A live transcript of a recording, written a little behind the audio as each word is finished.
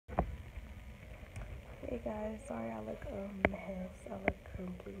Hey guys, sorry I look a mess. I look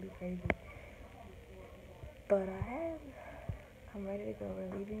completely crazy. But I'm ready to go.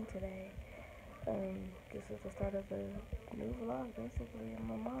 We're leaving today. This is the start of a new vlog basically.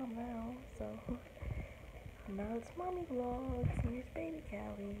 I'm a mom now, so now it's mommy vlogs. Here's baby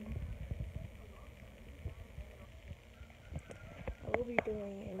Callie. I will be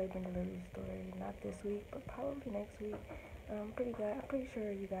doing a labor and delivery story, not this week, but probably next week. I'm pretty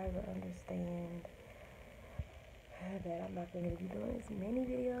sure you guys will understand that I'm not going to be doing as many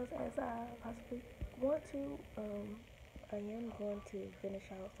videos as I possibly want to. I am going to finish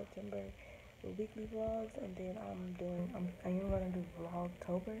out September with weekly vlogs, and then I am going to do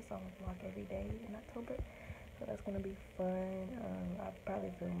Vlogtober, so I'm going to vlog every day in October. So that's going to be fun. I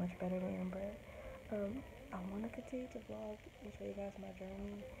probably feel much better then, but I want to continue to vlog and show you guys my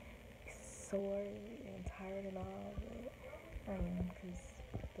journey. Sore and tired and all, but I am, because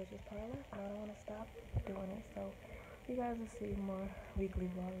that's just part of life, and I don't want to stop doing it. So you guys will see more weekly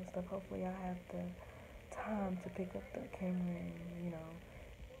vlogs and stuff. Hopefully I have the time to pick up the camera and,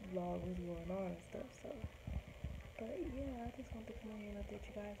 vlog what's going on and stuff. So, but yeah, I just want to come in and update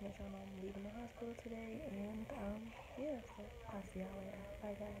you guys, make sure I'm leaving the hospital today, and yeah, so I'll see y'all later.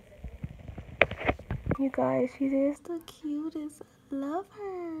 Bye guys. You guys, she is the cutest. I love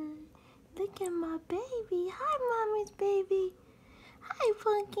her. Look at my baby. Hi, mommy's baby. Hi,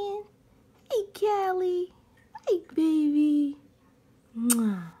 Pumpkin. Hey, Callie. Hey, baby.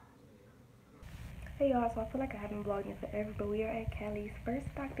 Mwah. Hey, y'all. So I feel like I haven't vlogged in forever, but we are at Callie's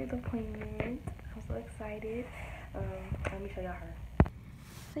first doctor's appointment. I'm so excited. Let me show y'all her.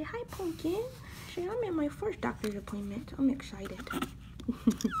 Say hi, Pumpkin. I'm at my first doctor's appointment. I'm excited.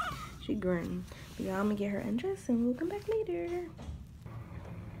 She grin. But y'all, I'm gonna get her undressed and we'll come back later.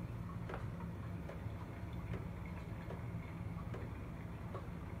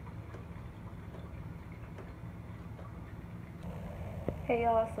 Hey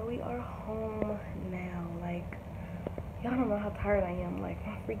y'all, so we are home now. Like, y'all don't know how tired I am. Like,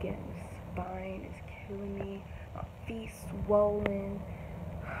 my freaking spine is killing me. My feet swollen.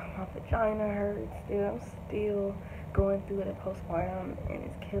 My vagina hurts still. I'm still going through the postpartum and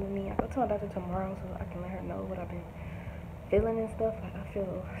it's killing me. I go to my doctor tomorrow so I can let her know what I've been feeling and stuff. Like, I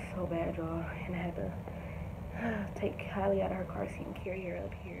feel so bad, y'all. And I had to take Kylie out of her car seat and carry her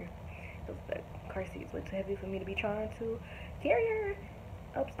up here. Because the car seat is way too heavy for me to be trying to carry her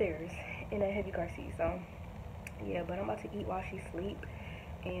upstairs in that heavy car seat. So yeah, but I'm about to eat while she sleep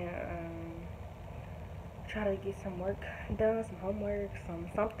and try to get some work done, some homework,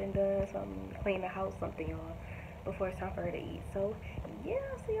 something done, clean the house, something, y'all, before it's time for her to eat. So yeah,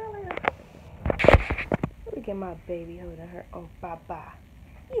 I'll see y'all later. Look at my baby holding her. Oh, bye.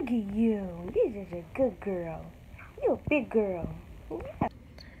 Look at you. This is a good girl. You a big girl. Yeah.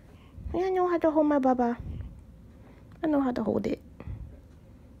 I know how to hold my baba. I know how to hold it.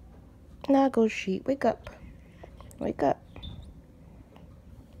 Now go sheep. Wake up. Wake up.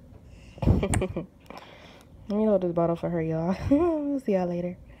 Let me hold this bottle for her, y'all. We'll see y'all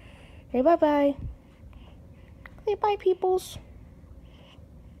later. Hey, bye-bye. Say bye, peoples.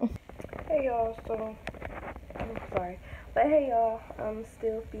 Hey, y'all. So, I'm sorry. But hey, y'all. I'm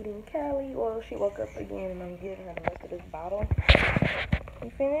still feeding Callie. Well, she woke up again, and I'm giving her the rest of this bottle.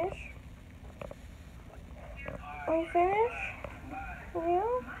 You finished? Are you finished? Yeah?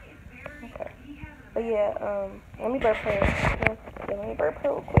 Okay. But yeah, let me burp her. Yeah, let me burp her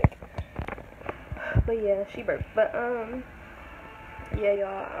real quick. But yeah, she burped. But yeah,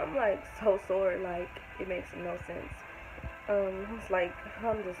 y'all, I'm like so sore, like it makes no sense. It's like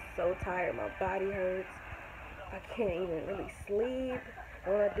I'm just so tired. My body hurts. I can't even really sleep.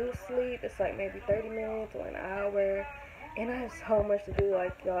 And when I do sleep, it's like maybe 30 minutes or an hour. And I have so much to do.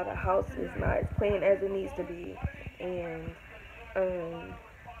 Like, y'all, the house is not as clean as it needs to be. And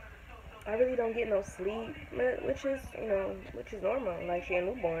I really don't get no sleep, which is normal. Like, she a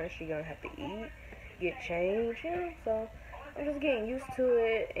newborn, she gonna have to eat, get changed, so I'm just getting used to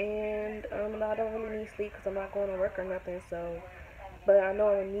it, and I don't really need sleep because I'm not going to work or nothing, so, but I know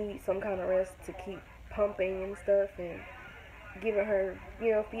I need some kind of rest to keep pumping and stuff, and giving her,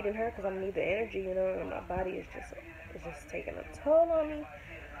 feeding her, because I need the energy, and my body is just taking a toll on me.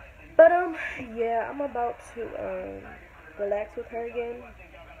 But yeah, I'm about to relax with her again.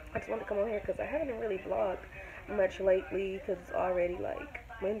 I just wanted to come on here because I haven't really vlogged much lately because it's already like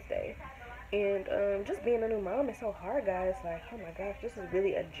Wednesday. And just being a new mom is so hard, guys. Like, oh my gosh, this is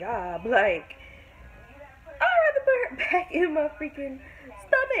really a job. Like, I'd rather put her back in my freaking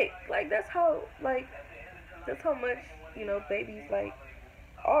stomach. Like, that's how much, babies like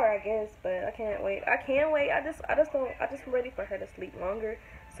are, I guess. But I can't wait. I just am ready for her to sleep longer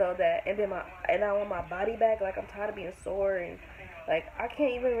so that, and I want my body back. Like, I'm tired of being sore, and like I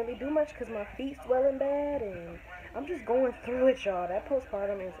can't even really do much because my feet swelling bad, and I'm just going through it, y'all. That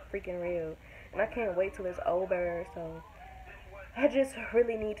postpartum is freaking real, and I can't wait till it's over. So I just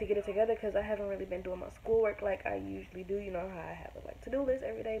really need to get it together because I haven't really been doing my schoolwork like I usually do. You know how I have a like to-do list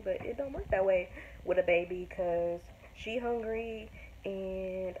every day, but it don't work that way with a baby because she hungry,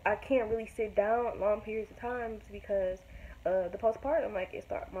 and I can't really sit down long periods of times because the postpartum, like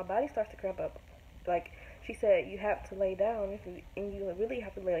my body starts to cramp up. Like she said, you have to lay down and you really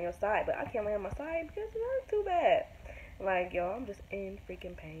have to lay on your side, but I can't lay on my side because it hurts too bad. Like, y'all, I'm just in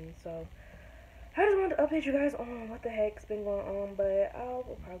freaking pain. So I just wanted to update you guys on what the heck's been going on, but I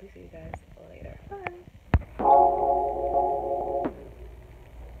will probably see you guys later. Bye.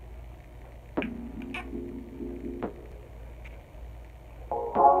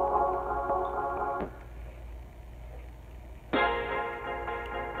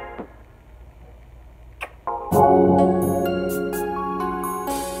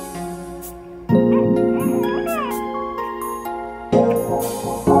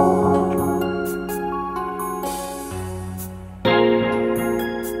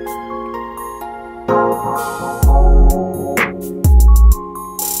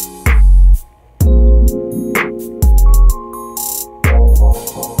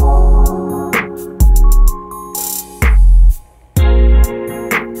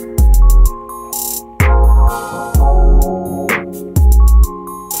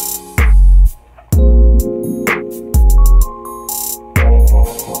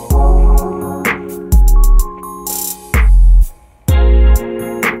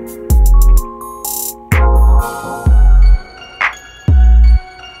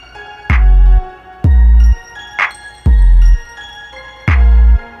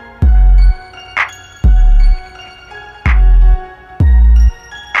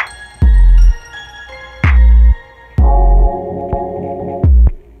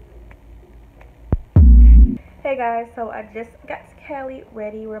 Hey guys, so I just got Callie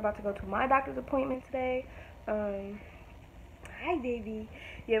ready. We're about to go to my doctor's appointment today. Hi baby.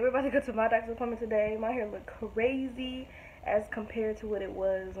 Yeah, we're about to go to my doctor's appointment today. My hair looked crazy as compared to what it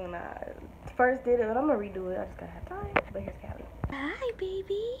was when I first did it, but I'm gonna redo it. I just gotta have time. But here's Callie. Hi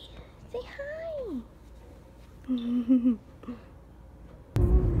baby. Say hi.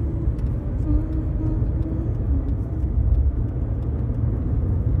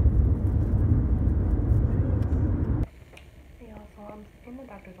 In the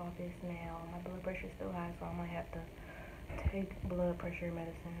doctor's office now. My blood pressure is still high, so I might have to take blood pressure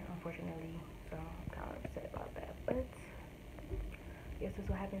medicine, unfortunately. So I'm kind of upset about that. But yes, this is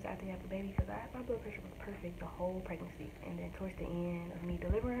what happens after you have a baby, because my blood pressure was perfect the whole pregnancy, and then towards the end of me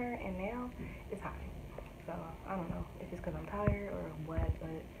delivering her, and now it's high. So I don't know if it's because I'm tired or what,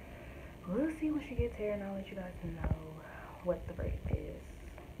 but we'll see when she gets here, and I'll let you guys know what the verdict is.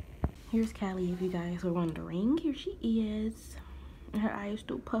 Here's Callie, if you guys were wondering. Here she is. Her eye is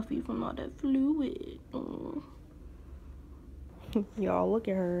still puffy from all that fluid. Y'all, look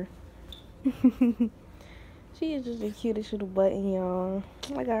at her. She is just the cutest little button, y'all.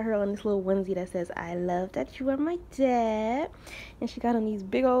 I got her on this little onesie that says, I love that you are my dad. And she got on these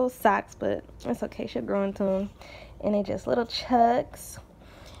big old socks, but it's okay. She'll grow into them. And they just little chucks.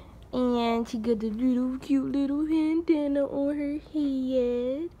 And she got the little cute little bandana on her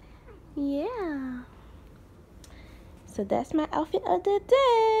head. Yeah. So that's my outfit of the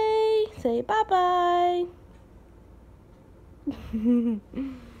day. Say bye-bye.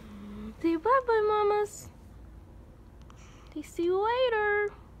 Say bye-bye, mamas. They see you later.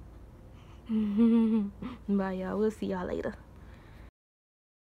 Bye, y'all. We'll see y'all later.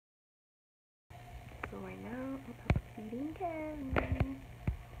 So right now, I'm feeding Callie.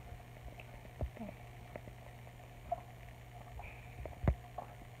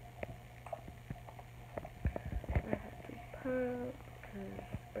 Because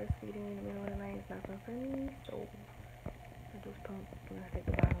breastfeeding in the middle of the night is not fun for me, so I just pump when I take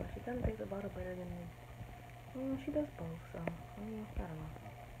the bottle. She kind of takes the bottle better than me. She does both, so I don't know.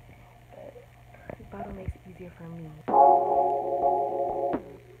 But the bottle makes it easier for me.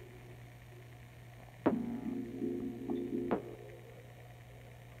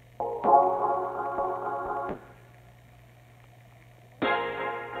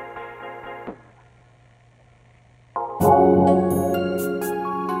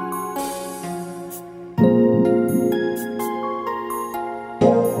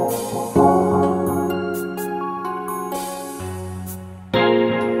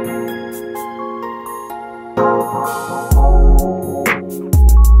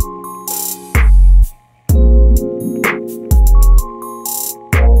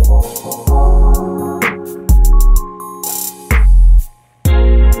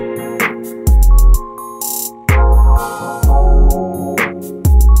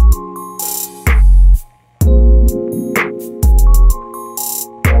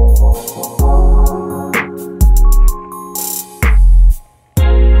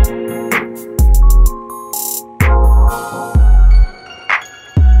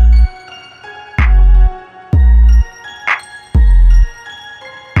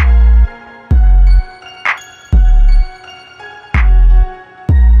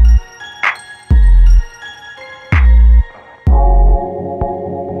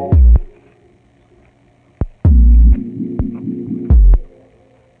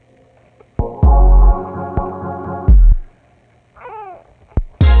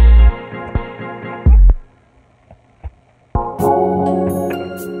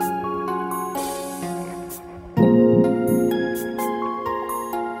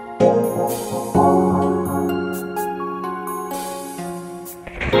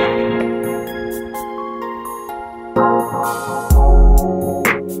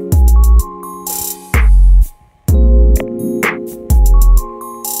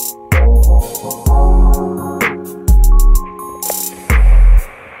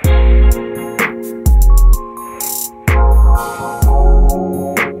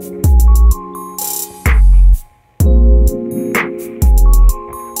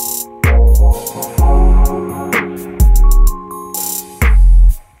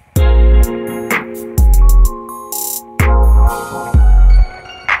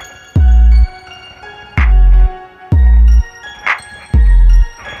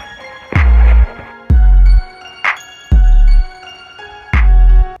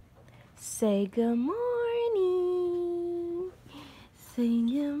 Say good morning. Say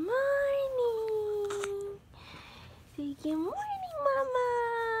good morning. Say good morning,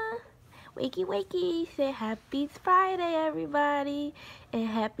 Mama. Wakey, wakey. Say happy Friday, everybody. And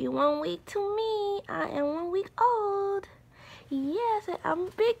happy 1 week to me. I am 1 week old. Yes, I'm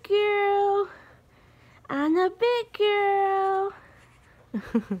a big girl. I'm a big girl.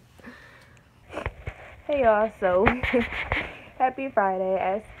 Hey, y'all. So, happy Friday,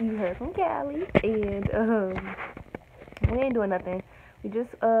 as you heard from Callie. And, we ain't doing nothing. We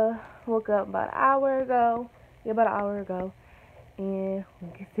just, woke up about an hour ago. Yeah, about an hour ago. And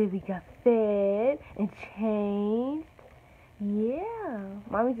like I said, we got fed and changed. Yeah.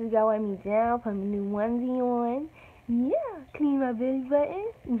 Mommy just got wipe me down, put my new onesie on. Yeah. Clean my belly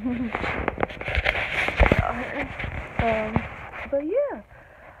button. But yeah.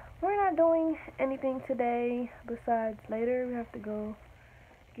 We're not doing anything today besides later we have to go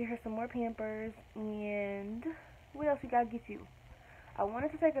get her some more Pampers. And what else we gotta get you? I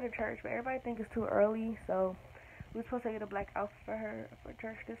wanted to take her to church, but everybody thinks it's too early, so we're supposed to get a black outfit for her for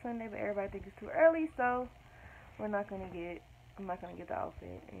church this Sunday, but everybody thinks it's too early, so I'm not gonna get the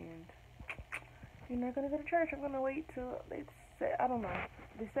outfit, and we're not gonna go to church. I'm gonna wait till they say, I don't know.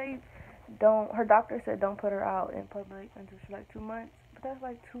 They say her doctor said don't put her out in public until she's like 2 months. But that's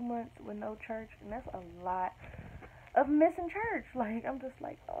like 2 months with no church, and that's a lot of missing church. Like, I'm just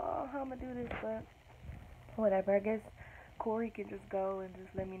like, oh, how am I gonna do this? But whatever, I guess Corey can just go and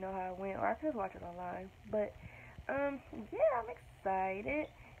just let me know how it went, or I can just watch it online. But yeah, I'm excited,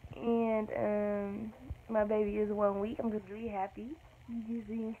 and my baby is 1 week. I'm just really happy. He's just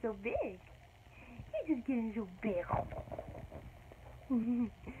getting so big. He's just getting so big.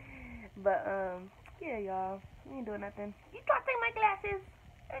 But yeah, y'all, we ain't doing nothing. You trying to take my glasses?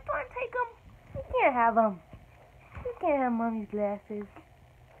 You trying to take them? You can't have them. You can't have mommy's glasses.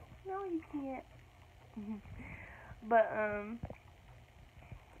 No, you can't. But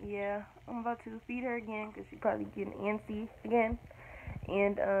yeah, I'm about to feed her again because she's probably getting antsy again.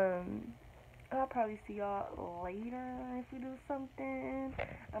 And I'll probably see y'all later if we do something.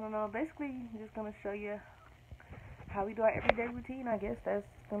 I don't know. Basically, I'm just gonna show you how we do our everyday routine. I guess that's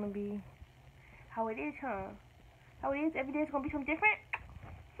gonna be how it is, huh? How it is. Every day is gonna be something different.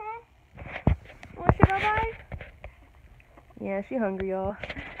 Wanna sugar bye? Yeah, she hungry, y'all.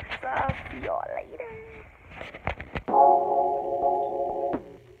 So I'll see y'all later.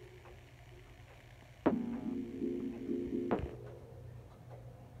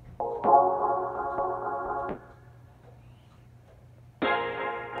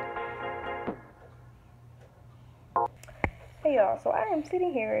 Hey y'all, so I am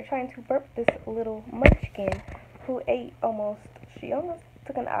sitting here trying to burp this little munchkin who she almost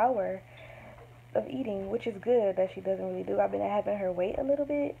took an hour of eating, which is good that she doesn't really do. I've been having her wait a little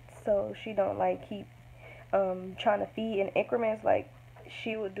bit so she don't like keep trying to feed in increments. Like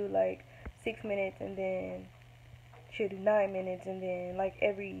she would do like 6 minutes and then she'll do 9 minutes, and then like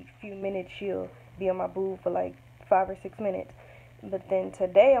every few minutes she'll be on my boob for like 5 or 6 minutes. But then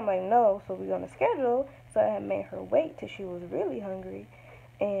today I'm like, no, so we're on a schedule. So I had made her wait till she was really hungry.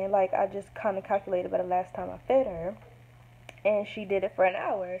 And like I just kind of calculated by the last time I fed her. And she did it for an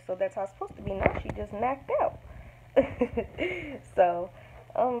hour. So that's how it's supposed to be. Now she just knocked out. So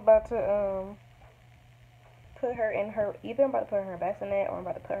I'm about to put her in her, either I'm about to put her in her bassinet or I'm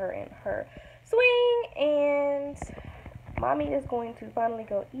about to put her in her swing. And mommy is going to finally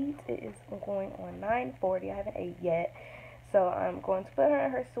go eat. It is going on 9:40. I haven't ate yet. So I'm going to put her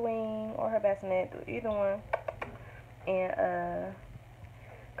in her swing or her bassinet, either one, and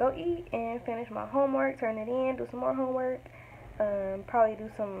go eat and finish my homework, turn it in, do some more homework. Probably do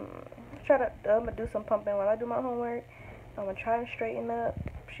some, I'm gonna do some pumping while I do my homework. I'm gonna try and straighten up.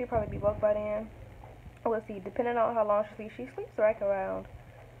 She'll probably be woke by then. We'll see, depending on how long she sleeps. She sleeps right around,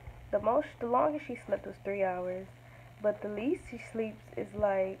 the longest she slept was 3 hours, but the least she sleeps is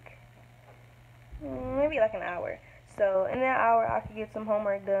like, maybe like an hour. So in that hour, I could get some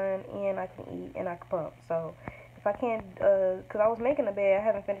homework done, and I can eat, and I can pump. So if I can't, because I was making the bed, I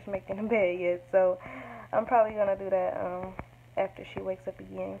haven't finished making the bed yet. So I'm probably gonna do that after she wakes up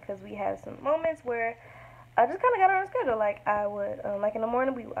again, because we have some moments where I just kind of got her on schedule. Like I would, like in the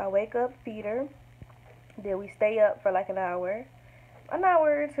morning, I wake up, feed her, then we stay up for like an hour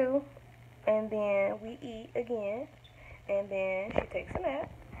or two, and then we eat again, and then she takes a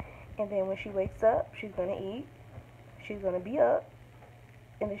nap, and then when she wakes up, she's gonna eat. She's gonna be up,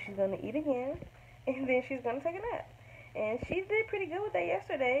 and then she's gonna eat again, and then she's gonna take a nap. And she did pretty good with that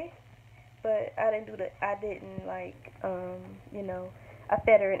yesterday, but I didn't like, I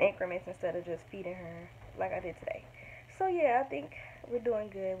fed her in increments instead of just feeding her like I did today. So yeah, I think we're doing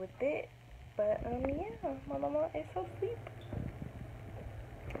good with it. But yeah, my mama is so asleep.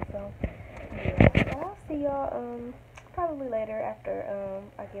 So yeah, I'll see y'all probably later after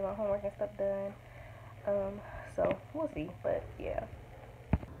I get my homework and stuff done. So we'll see, but yeah.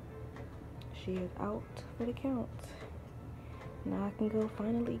 She is out for the count. Now I can go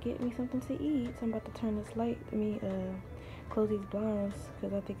finally get me something to eat. So I'm about to turn this light, close these blinds,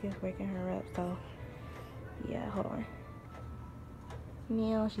 because I think it's waking her up. So yeah, hold on.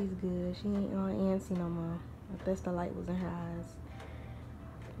 Now she's good. She ain't on antsy no more. I guess the light was in her eyes.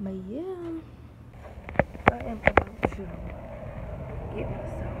 But yeah, I am about to get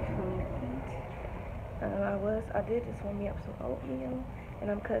myself something to eat. I did just warm me up some oatmeal, and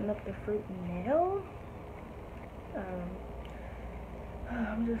I'm cutting up the fruit now.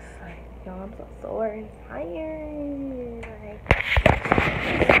 I'm just like, y'all, I'm so sore and tired.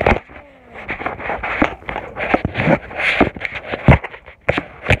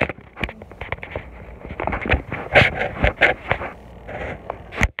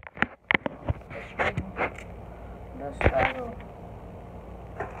 The struggle.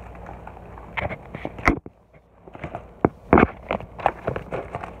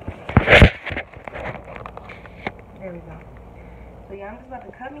 There we go. So yeah, I'm just about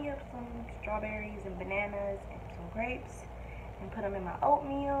to cut me up some strawberries and bananas and some grapes and put them in my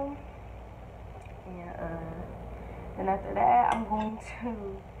oatmeal. And then after that, I'm going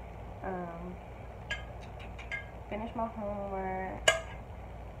to finish my homework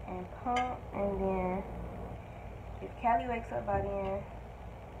and pump. And then if Callie wakes up by then,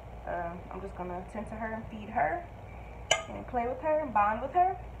 I'm just gonna tend to her and feed her and play with her and bond with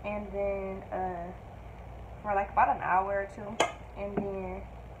her. And then for like about an hour or two, and then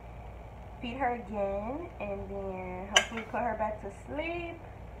feed her again, and then hopefully put her back to sleep,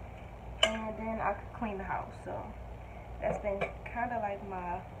 and then I could clean the house. So that's been kind of like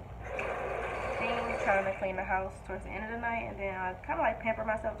my thing, trying to clean the house towards the end of the night, and then I kind of like pamper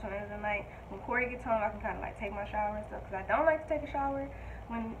myself to the end of the night. When Corey gets home, I can kind of like take my shower and stuff, because I don't like to take a shower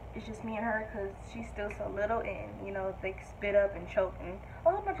when it's just me and her, because she's still so little, and they spit up and choke and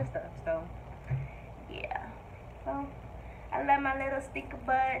a whole bunch of stuff. So yeah, so I love my little stinker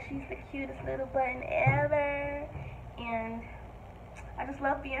butt. She's the cutest little button ever, and I just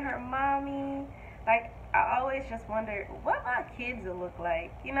love being her mommy. Like, I always just wondered what my kids will look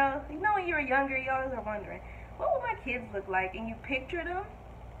like. You know when you were younger, you always are wondering, what will my kids look like? And you picture them,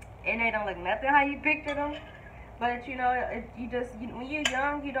 and they don't look nothing how you picture them. But when you're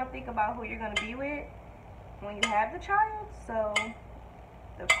young, you don't think about who you're gonna be with when you have the child. So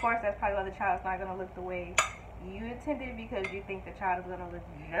of course, that's probably why the child's not gonna look the way you intended, because you think the child is gonna look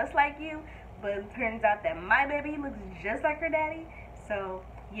just like you. But it turns out that my baby looks just like her daddy. So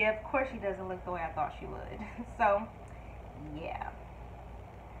yeah, of course she doesn't look the way I thought she would. So yeah,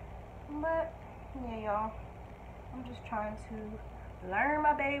 but yeah, y'all, I'm just trying to learn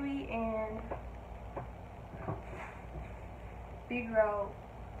my baby and figure out,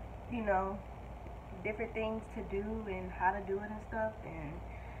 you know, different things to do and how to do it and stuff. And,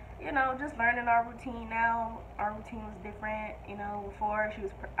 you know, just learning our routine now. Our routine was different, you know. Before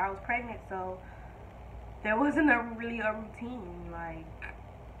I was pregnant, so there wasn't really a routine. Like,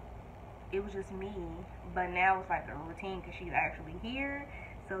 it was just me. But now it's like a routine because she's actually here.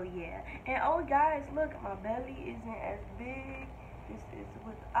 So yeah. And oh guys, look, my belly isn't as big. This is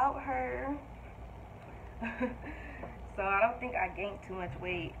without her. So I don't think I gained too much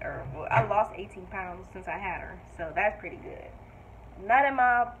weight, or well, I lost 18 pounds since I had her. So that's pretty good. Not at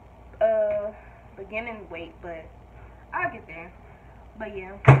my beginning weight, but I'll get there. But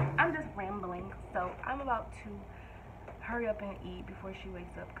yeah, I'm just rambling. So I'm about to hurry up and eat before she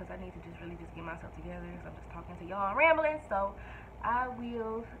wakes up, because I need to just really just get myself together. So I'm just talking to y'all, rambling. So I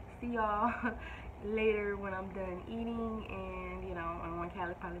will see y'all later when I'm done eating, and you know, when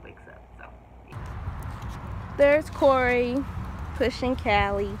Callie probably wakes up. So yeah. There's Corey pushing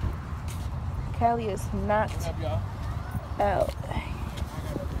Callie. Callie is not out.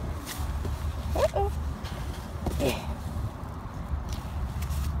 Uh-oh. Yeah.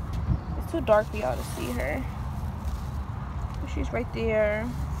 It's too dark for y'all to see her. She's right there.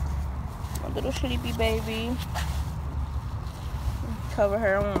 My little sleepy baby. Cover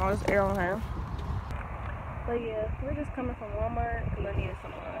her. I want all this air on her. But yeah, we're just coming from Walmart because I needed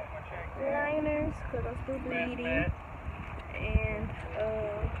some liners because I'm still bleeding. And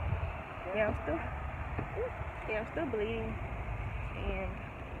yeah, I'm still bleeding. And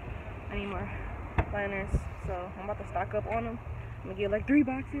I need more liners, so I'm about to stock up on them. I'm gonna get like 3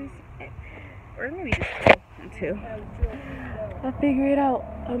 boxes, or maybe just 2. I'll figure it out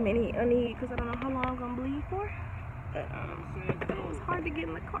how many I need, because I don't know how long I'm gonna bleed for. It's hard to get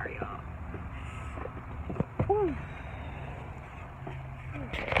in the car, y'all.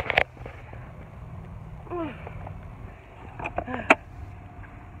 Okay.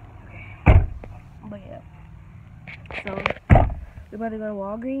 But yeah, so we're about to go to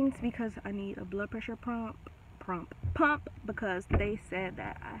Walgreens because I need a blood pressure pump, because they said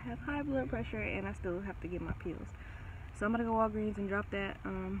that I have high blood pressure and I still have to get my pills. So I'm gonna go to Walgreens and drop that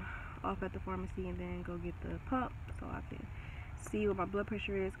off at the pharmacy, and then go get the pump so I can see what my blood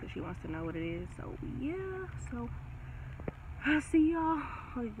pressure is, because she wants to know what it is. So yeah, so I'll see y'all,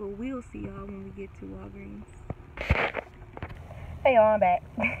 like, well, we'll see y'all when we get to Walgreens. Hey y'all, I'm back.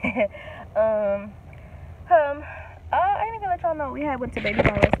 I ain't gonna let y'all know we went to Baby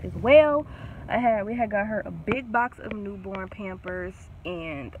Dollar as well. We had got her a big box of newborn Pampers,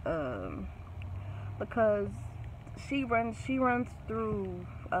 and because she runs through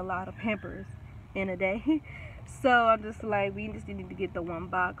a lot of Pampers in a day. So I'm just like, we just needed to get the 1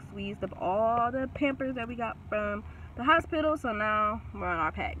 box. We used up all the Pampers that we got from the hospital, so now we're on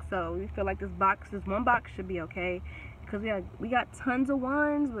our pack. So we feel like this 1 box should be okay, because we got tons of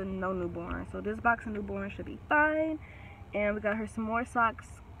ones with no newborn. So this box of newborn should be fine. And we got her some more socks,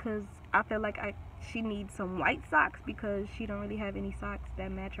 because I feel like she needs some white socks, because she don't really have any socks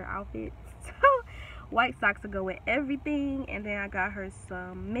that match her outfit. So white socks to go with everything. And then I got her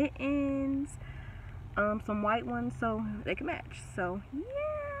some mittens, some white ones so they can match. So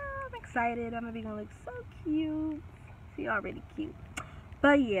yeah, I'm excited. I'm gonna look so cute. She already cute.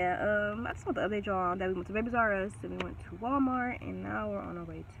 But yeah, I just want to update y'all that we went to Babies R Us, and we went to Walmart, and now we're on our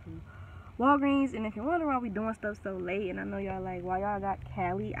way to Walgreens. And if you're wondering why we doing stuff so late, and I know y'all like, why y'all got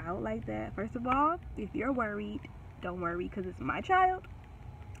Callie out like that? First of all, if you're worried, don't worry, because it's my child.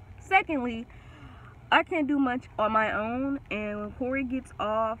 Secondly, I can't do much on my own, and when Corey gets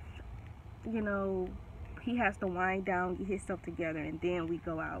off, you know, he has to wind down, get himself together, and then we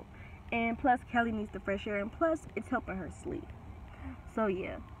go out. And plus, Kelly needs the fresh air, and plus, it's helping her sleep. So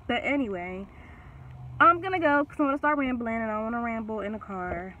yeah, but anyway, I'm gonna go because I'm gonna start rambling, and I don't want to ramble in the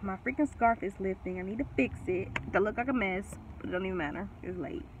car. My freaking scarf is lifting. I need to fix it. That look like a mess, but it don't even matter. It's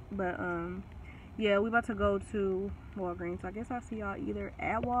late. But yeah, we about to go to Walgreens. So I guess I'll see y'all either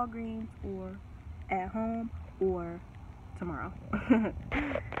at Walgreens or at home or tomorrow.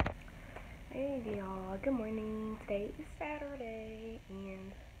 Hey y'all, good morning. Today is Saturday,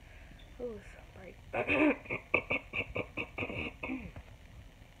 and sorry.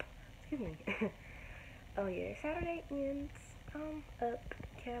 Excuse me. Oh yeah, Saturday, and I'm up,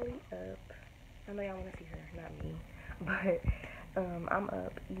 Callie up. I know y'all want to see her, not me, but I'm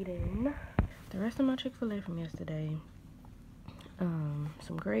up eating the rest of my Chick-fil-A from yesterday.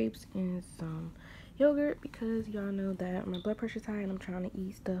 Some grapes and some yogurt, because y'all know that my blood pressure's high and I'm trying to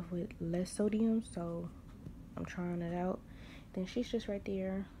eat stuff with less sodium, so I'm trying it out. Then she's just right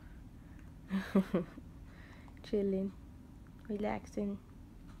there chilling, relaxing,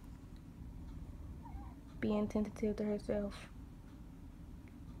 being tentative to herself.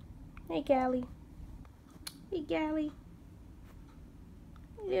 Hey, Gally. Hey, Gally.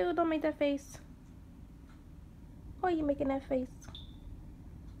 Ew, don't make that face. Why are you making that face?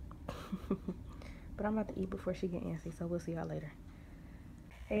 But I'm about to eat before she get antsy, so we'll see y'all later.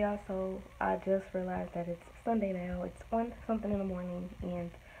 Hey y'all, so I just realized that it's Sunday now. It's 1 something in the morning,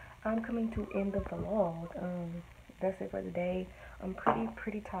 and I'm coming to end of the vlog. That's it for the day. I'm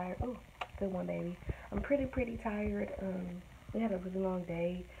pretty tired. Oh, good one, baby. I'm pretty tired. We had a really long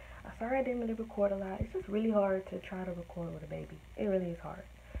day. Sorry I didn't really record a lot. It's just really hard to try to record with a baby. It really is hard.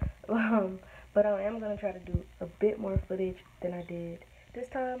 But I am gonna try to do a bit more footage than I did this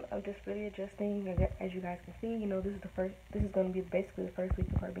time. I'm just really adjusting. As you guys can see, you know, this is gonna be basically the first week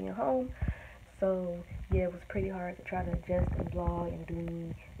of her being home. So yeah, it was pretty hard to try to adjust and vlog and do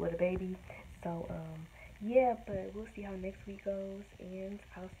me with a baby. So yeah, but we'll see how next week goes, and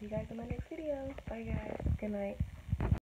I'll see you guys in my next video. Bye guys. Good night.